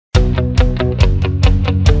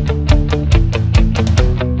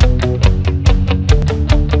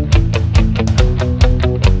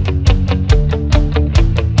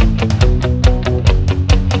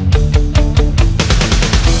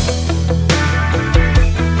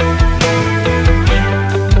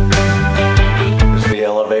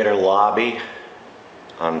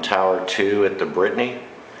on Tower 2 at the Brittany,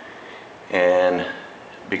 and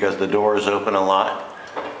because the door is open a lot,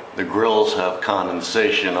 the grills have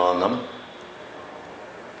condensation on them.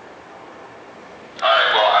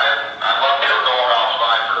 Alright, well, I'd love to go on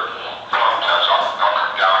outside for test. I'll come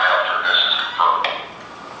down after this is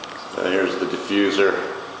confirmed. Here's the diffuser.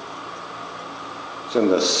 It's in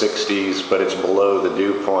the 60s, but it's below the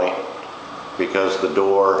dew point because the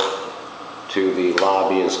door to the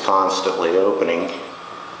lobby is constantly opening.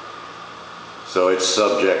 So it's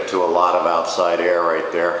subject to a lot of outside air right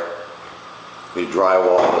there. The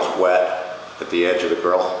drywall is wet at the edge of the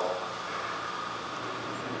grill.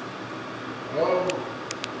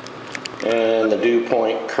 And the dew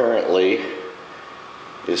point currently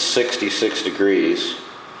is 66 degrees,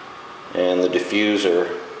 and the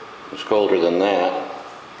diffuser is colder than that.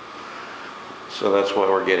 So that's why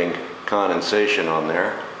we're getting condensation on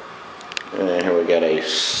there. And here we got a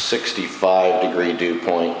 65 degree dew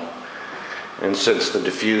point. And since the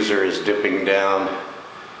diffuser is dipping down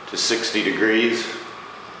to 60 degrees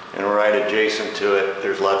and right adjacent to it,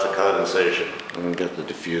 there's lots of condensation. Let me get the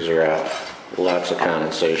diffuser out. Lots of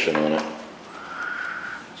condensation on it.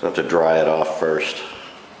 So I have to dry it off first.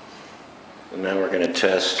 And now we're going to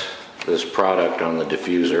test this product on the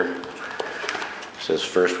diffuser. It says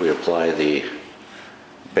first we apply the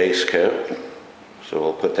base coat. So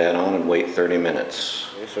we'll put that on and wait 30 minutes.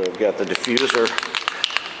 Okay, so we've got the diffuser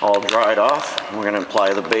all dried off. We're going to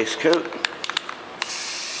apply the base coat.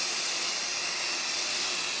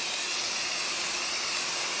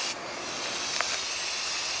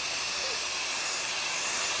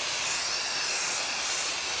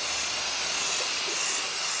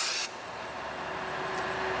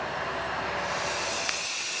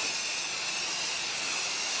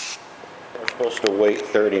 We're supposed to wait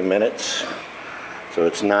 30 minutes. So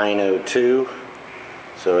it's 9:02.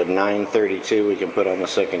 So at 9:32 we can put on the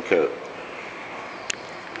second coat.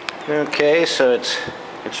 Okay, so it's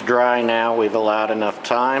dry now. We've allowed enough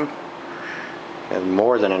time, and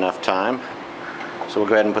more than enough time. So we'll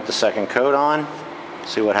go ahead and put the second coat on,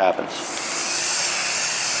 see what happens.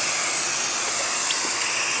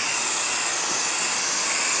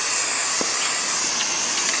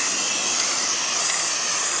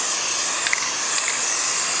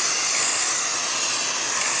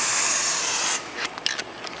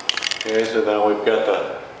 Okay, so now we've got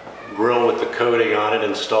the grill with the coating on it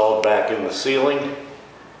installed back in the ceiling.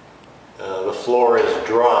 The floor is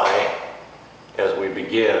dry as we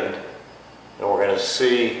begin, and we're going to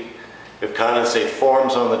see if condensate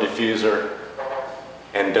forms on the diffuser,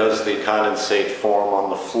 and does the condensate form on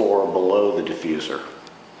the floor below the diffuser.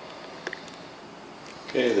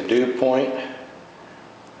 Okay, the dew point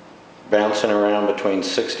bouncing around between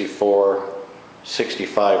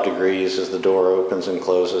 64-65 degrees as the door opens and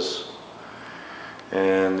closes.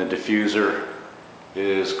 And the diffuser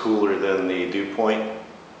is cooler than the dew point.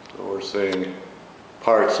 So we're seeing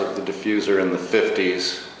parts of the diffuser in the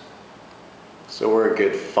 50s. So we're a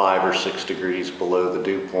good 5 or 6 degrees below the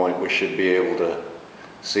dew point. We should be able to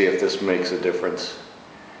see if this makes a difference.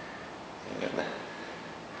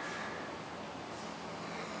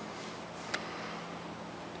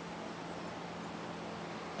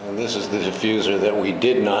 And this is the diffuser that we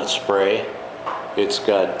did not spray. It's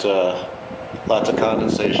got lots of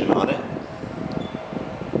condensation on it.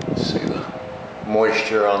 See the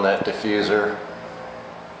moisture on that diffuser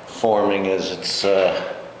forming as it's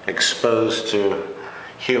exposed to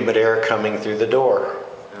humid air coming through the door.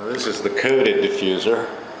 Now this is the coated diffuser.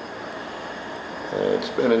 It's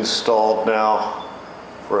been installed now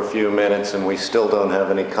for a few minutes and we still don't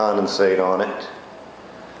have any condensate on it.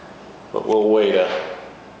 But we'll wait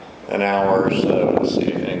an hour or so and see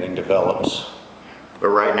if anything develops. But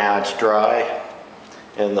right now it's dry,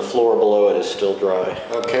 and the floor below it is still dry.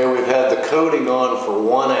 Okay, we've had the coating on for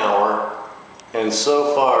 1 hour, and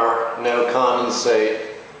so far no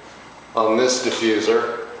condensate on this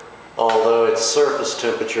diffuser, although its surface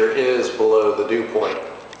temperature is below the dew point.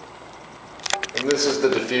 And this is the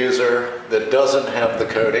diffuser that doesn't have the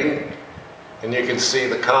coating, and you can see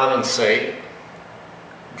the condensate,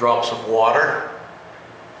 drops of water.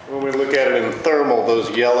 When we look at it in thermal, those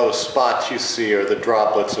yellow spots you see are the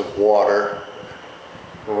droplets of water.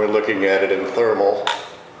 When we're looking at it in thermal,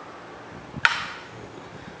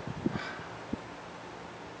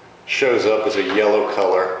 shows up as a yellow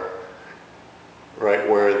color right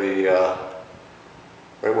where the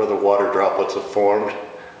water droplets have formed.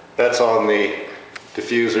 That's on the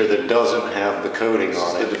diffuser that doesn't have the coating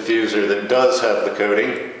on it. The diffuser that does have the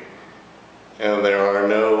coating, and there are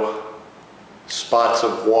no spots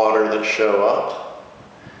of water that show up,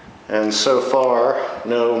 And so far,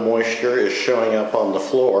 no moisture is showing up on the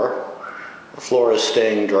floor. The floor is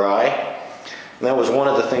staying dry. And that was one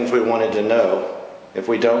of the things we wanted to know. If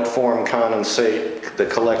we don't form condensate that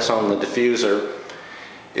collects on the diffuser,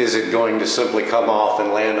 is it going to simply come off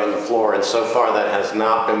and land on the floor? And so far that has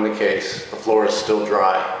not been the case. The floor is still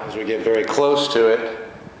dry. As we get very close to it,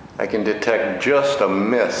 I can detect just a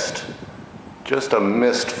mist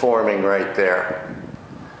forming right there.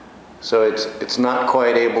 So it's not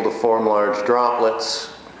quite able to form large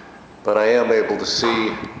droplets, but I am able to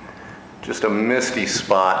see just a misty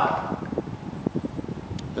spot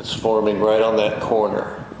that's forming right on that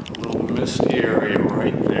corner. A little misty area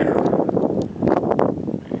right there.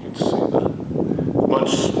 You can see the much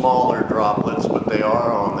smaller droplets, but they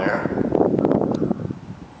are on there.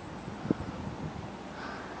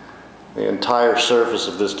 The entire surface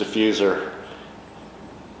of this diffuser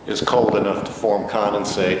is cold enough to form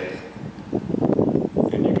condensate.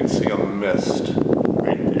 And you can see a mist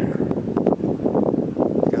right there.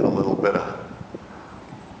 Got a little bit of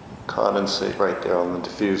condensate right there on the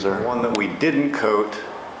diffuser. One that we didn't coat,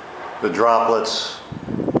 the droplets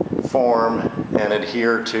form and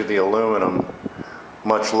adhere to the aluminum.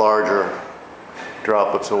 Much larger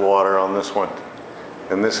droplets of water on this one.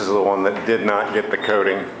 And this is the one that did not get the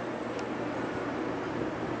coating.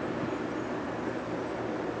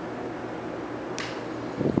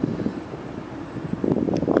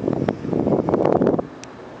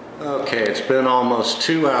 Okay, it's been almost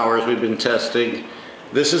 2 hours we've been testing.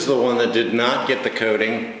 This is the one that did not get the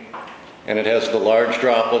coating, and it has the large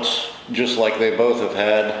droplets just like they both have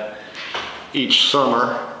had each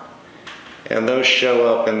summer. And those show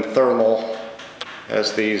up in thermal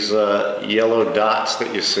as these yellow dots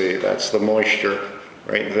that you see. That's the moisture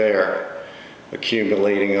right there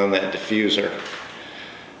accumulating on that diffuser.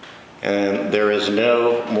 And there is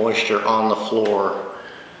no moisture on the floor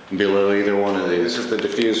below either one of these. This is the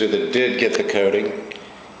diffuser that did get the coating,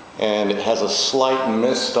 and it has a slight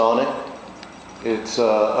mist on it. It's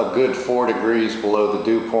a good 4 degrees below the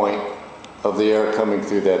dew point of the air coming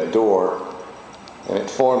through that door, and it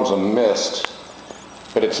forms a mist,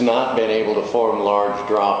 but it's not been able to form large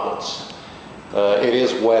droplets. It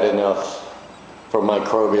is wet enough for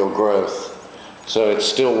microbial growth, so it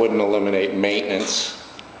still wouldn't eliminate maintenance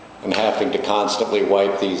and having to constantly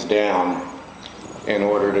wipe these down in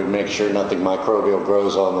order to make sure nothing microbial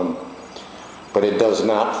grows on them. But it does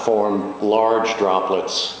not form large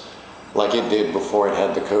droplets like it did before it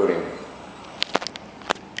had the coating.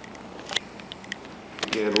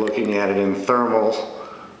 Again, looking at it in thermal,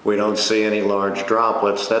 we don't see any large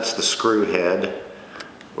droplets. That's the screw head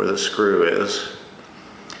where the screw is.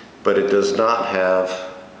 But it does not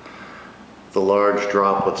have the large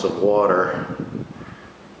droplets of water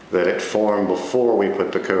that it formed before we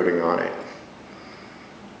put the coating on it.